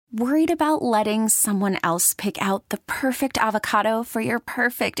Worried about letting someone else pick out the perfect avocado for your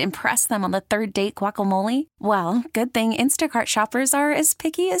perfect impress them on the third date guacamole? Well, good thing Instacart shoppers are as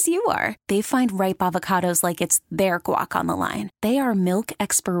picky as you are. They find ripe avocados like it's their guac on the line. They are milk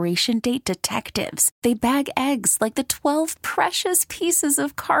expiration date detectives. They bag eggs like the 12 precious pieces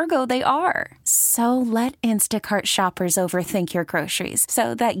of cargo they are. So let Instacart shoppers overthink your groceries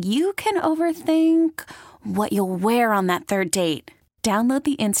so that you can overthink what you'll wear on that third date. Download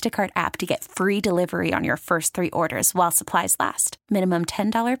the Instacart app to get free delivery on your first 3 orders while supplies last. Minimum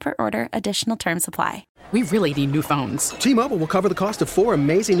 $10 per order. Additional terms apply. We really need new phones. T-Mobile will cover the cost of 4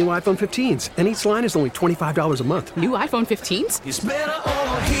 amazing new iPhone 15s, and each line is only $25 a month. New iPhone 15s? It's better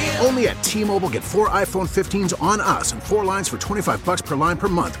over here. Only at T-Mobile, get 4 iPhone 15s on us and 4 lines for $25 per line per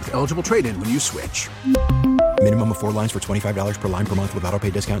month with eligible trade-in when you switch. Minimum of 4 lines for $25 per line per month with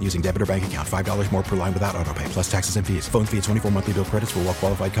autopay discount using debit or bank account. $5 more per line without autopay, plus taxes and fees. Phone fee at 24 monthly bill credits for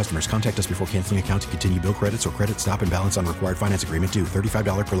well-qualified customers. Contact us before canceling account to continue bill credits or credit stop and balance on required finance agreement due.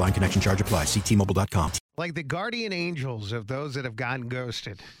 $35 per line connection charge applies. See T-Mobile.com. Like the guardian angels of those that have gotten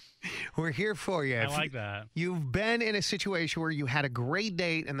ghosted. We're here for you. I like that. You've been in a situation where you had a great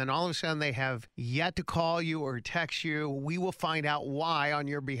date and then all of a sudden they have yet to call you or text you. We will find out why on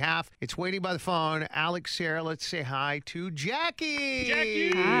your behalf. It's waiting by the phone. Alex, Sarah, let's say hi to Jackie.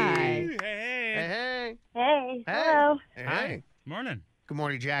 Jackie. Hi. Hey. Hey. Hello. Hi. Morning. Good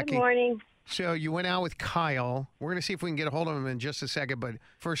morning, Jackie. Good morning. So you went out with Kyle. We're going to see if we can get a hold of him in just a second. But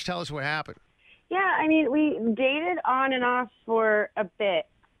first, tell us what happened. Yeah, I mean, we dated on and off for a bit,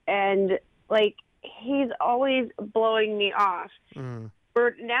 and, like, he's always blowing me off.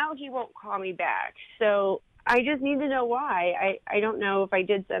 But now he won't call me back. So I just need to know why. I don't know if I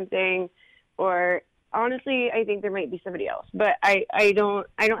did something, or honestly, I think there might be somebody else. But I don't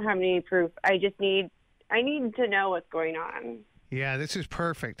have any proof. I need to know what's going on. Yeah, this is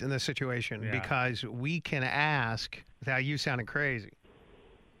perfect in this situation because we can ask without you sounding crazy.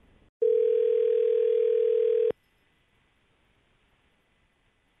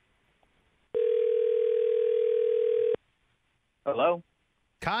 Hello?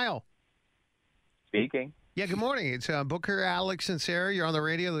 Kyle. Speaking. Yeah, good morning. It's Booker, Alex, and Sarah. You're on the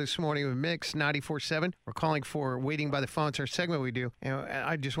radio this morning with Mix 94.7. We're calling for Waiting by the Phone. It's our segment we do. And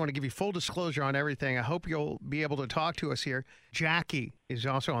I just want to give you full disclosure on everything. I hope you'll be able to talk to us here. Jackie is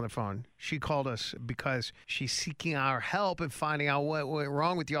also on the phone. She called us because she's seeking our help in finding out what went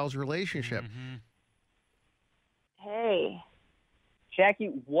wrong with y'all's relationship. Hey.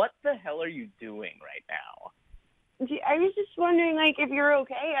 Jackie, what the hell are you doing right now? I was just wondering, like, if you're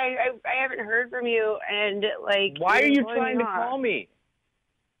okay. I haven't heard from you, and, like... Why are you trying to call me?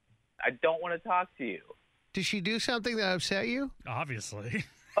 I don't want to talk to you. Did she do something that upset you? Obviously.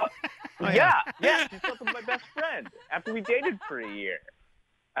 Yeah. She slept with my best friend after we dated for a year.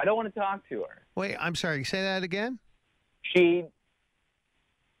 I don't want to talk to her. Wait, I'm sorry. Say that again? She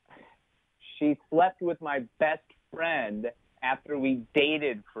slept with my best friend after we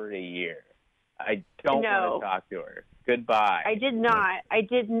dated for a year. I don't want to talk to her. Goodbye. I did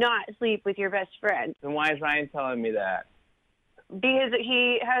not sleep with your best friend. Then why is Ryan telling me that? Because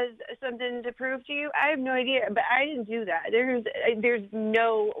he has something to prove to you? I have no idea, but I didn't do that. There's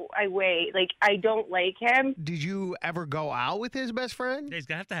no way. Like, I don't like him. Did you ever go out with his best friend? He's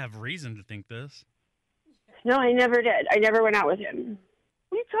going to have to have reason to think this. No, I never did. I never went out with him.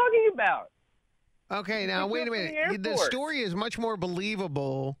 What are you talking about? Okay, now, wait a minute. The story is much more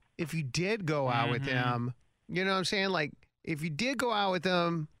believable if you did go out with him. You know what I'm saying? Like, if you did go out with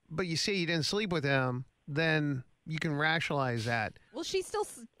him, but you say you didn't sleep with him, then you can rationalize that. Well, she's still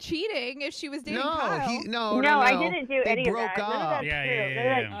cheating if she was dating No, Kyle. No, I didn't do any of broke that. None of up. that's true. None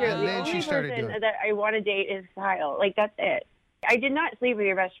of that's true. And The then only she started person doing it. that I want to date is Kyle. Like, that's it. I did not sleep with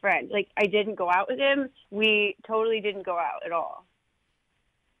your best friend. Like, I didn't go out with him. We totally didn't go out at all.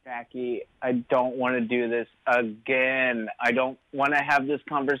 Jackie, I don't want to do this again. I don't want to have this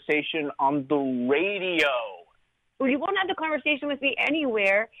conversation on the radio. Well, you won't have the conversation with me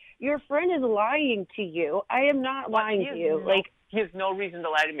anywhere. Your friend is lying to you. I am not lying to you. He has no reason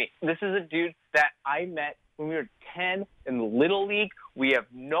to lie to me. This is a dude that I met when we were 10 in the Little League. We have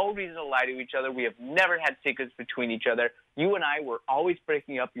no reason to lie to each other. We have never had secrets between each other. You and I were always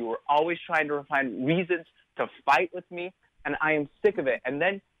breaking up. You were always trying to find reasons to fight with me, and I am sick of it. And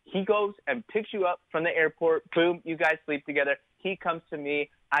then he goes and picks you up from the airport. Boom, you guys sleep together. He comes to me.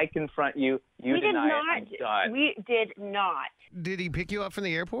 I confront you. You deny it. I'm done. We did not. Did he pick you up from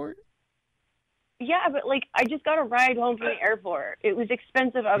the airport? Yeah, but, like, I just got a ride home from the airport. It was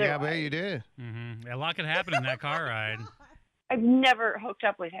expensive otherwise. Yeah, I bet you did. A lot could happen in that car ride. I've never hooked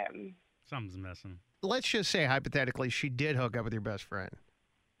up with him. Something's missing. Let's just say, hypothetically, she did hook up with your best friend.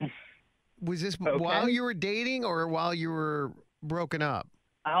 Was this Okay. while you were dating or while you were broken up?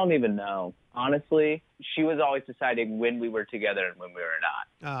 I don't even know. Honestly, she was always deciding when we were together and when we were not.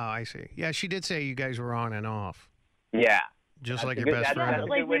 Oh, I see. Yeah, she did say you guys were on and off, Yeah. just That's like a your good- best that's- friend. that's a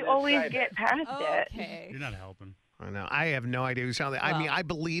Like good way we to always describe get it. past it. Okay. You're not helping. I know. I have no idea who sounded. I mean, I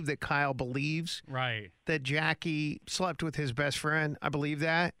believe that Kyle believes Right. that Jackie slept with his best friend. I believe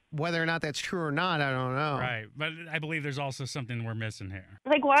that. Whether or not that's true or not, I don't know. Right. But I believe there's also something we're missing here.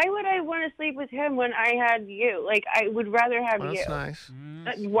 Like, why would I want to sleep with him when I had you? Like, I would rather have Well, you. that's nice.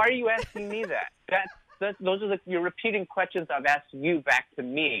 Why are you asking me that? Those are you're repeating questions I've asked you back to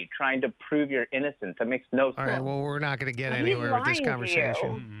me, trying to prove your innocence. That makes no sense. All right. Well, we're not going to get He's anywhere with this lying to you.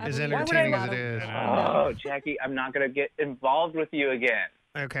 conversation. As Why would entertaining I as it is. Oh, Jackie, I'm not going to get involved with you again.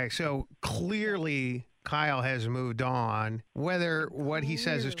 Okay, so clearly Kyle has moved on. Whether what he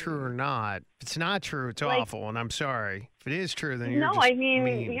says is true or not, if it's not true, it's Like- awful, and I'm sorry. If it is true, then you're No, just I mean,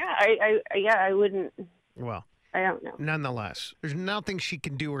 mean. yeah, I wouldn't. Well, I don't know. nonetheless, there's nothing she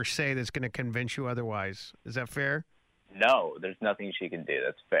can do or say that's going to convince you otherwise. Is that fair? No, there's nothing she can do.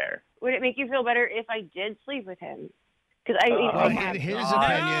 That's fair. Would it make you feel better if I did sleep with him? Because I Oh, in his God.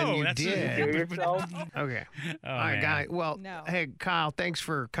 opinion, No, you that's- did. Hear yourself? Okay. Oh, All right, man. guy. Well, No. hey, Kyle, thanks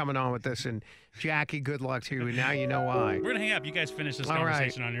for coming on with us, and Jackie, good luck to you. And now you know why. We're going to hang up. You guys finish this All right.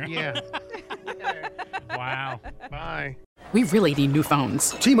 conversation on your own. Yeah. Wow. Bye. We really need new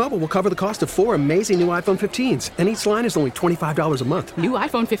phones. T-Mobile will cover the cost of 4 amazing new iPhone 15s, and each line is only $25 a month. New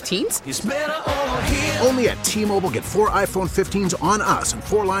iPhone 15s? Only at T-Mobile, get 4 iPhone 15s on us and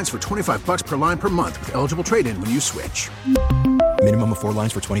 4 lines for $25 per line per month with eligible trade-in when you switch. Minimum of 4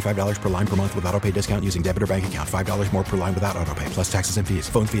 lines for $25 per line per month with auto pay discount using debit or bank account. $5 more per line without auto pay, plus taxes and fees.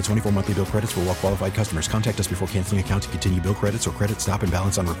 Phone fee at 24 monthly bill credits for well-qualified customers. Contact us before canceling account to continue bill credits or credit stop and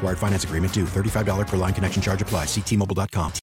balance on required finance agreement due. $35 per line connection charge applies. See T-Mobile.com.